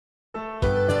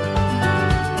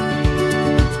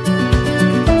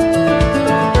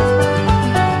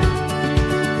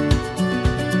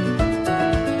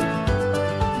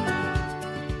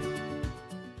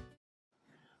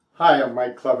Hi, I'm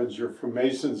Mike Clevenger from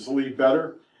Masons Lead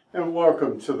Better, and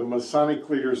welcome to the Masonic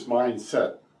Leader's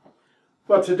Mindset.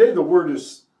 Well, today the word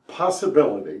is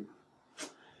possibility,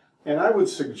 and I would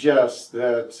suggest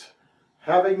that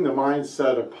having the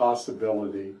mindset of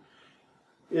possibility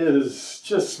is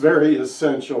just very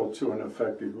essential to an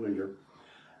effective leader.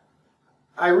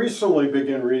 I recently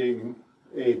began reading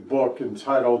a book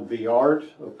entitled The Art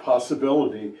of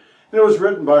Possibility. And it was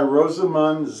written by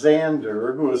Rosamund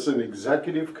Zander, who is an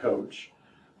executive coach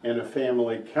and a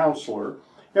family counselor,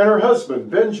 and her husband,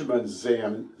 Benjamin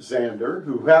Zander,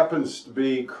 who happens to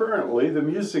be currently the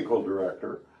musical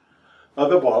director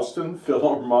of the Boston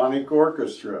Philharmonic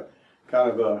Orchestra. Kind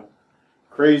of a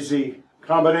crazy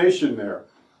combination there.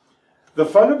 The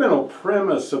fundamental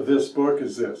premise of this book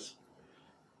is this.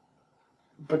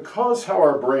 Because how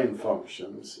our brain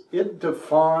functions, it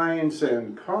defines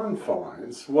and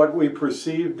confines what we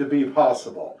perceive to be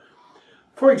possible.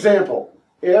 For example,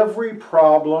 every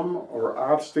problem or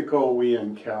obstacle we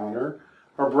encounter,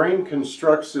 our brain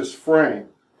constructs this frame,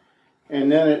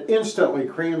 and then it instantly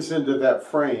crams into that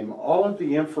frame all of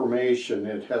the information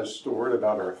it has stored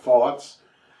about our thoughts,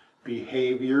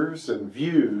 behaviors, and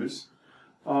views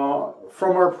from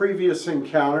our previous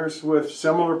encounters with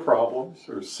similar problems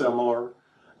or similar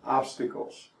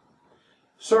obstacles.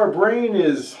 So our brain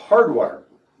is hardwired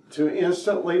to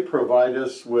instantly provide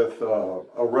us with a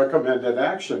recommended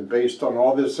action based on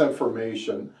all this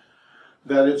information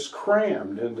that it's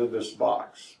crammed into this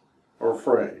box or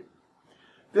frame.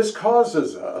 This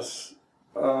causes us,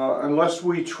 unless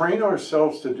we train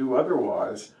ourselves to do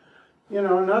otherwise,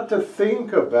 not to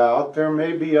think about there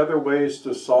may be other ways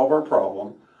to solve our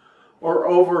problem or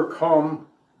overcome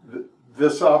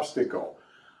this obstacle.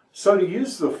 So to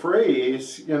use the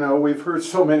phrase, we've heard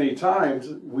so many times,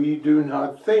 we do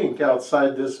not think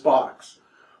outside this box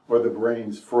or the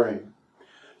brain's frame.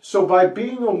 So by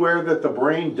being aware that the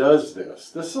brain does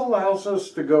this allows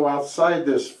us to go outside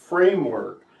this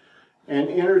framework and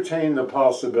entertain the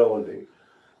possibility.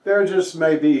 There just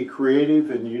may be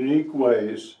creative and unique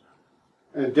ways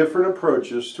and different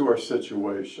approaches to our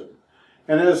situation.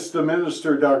 And as the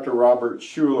minister, Dr. Robert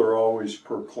Schuller, always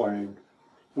proclaimed,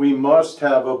 we must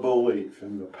have a belief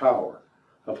in the power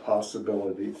of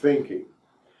possibility thinking.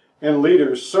 And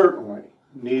leaders certainly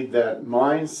need that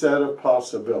mindset of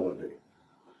possibility.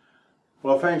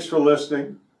 Well, thanks for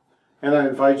listening. And I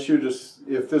invite you to,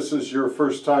 if this is your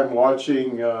first time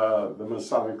watching the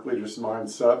Masonic Leader's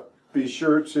Mindset, be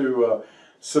sure to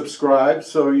subscribe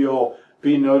so you'll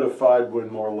be notified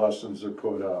when more lessons are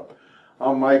put up.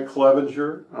 I'm Mike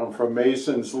Clevenger. I'm from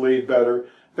Masons Lead Better.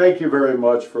 Thank you very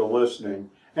much for listening.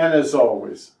 And as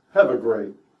always, have a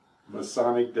great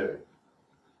Masonic day.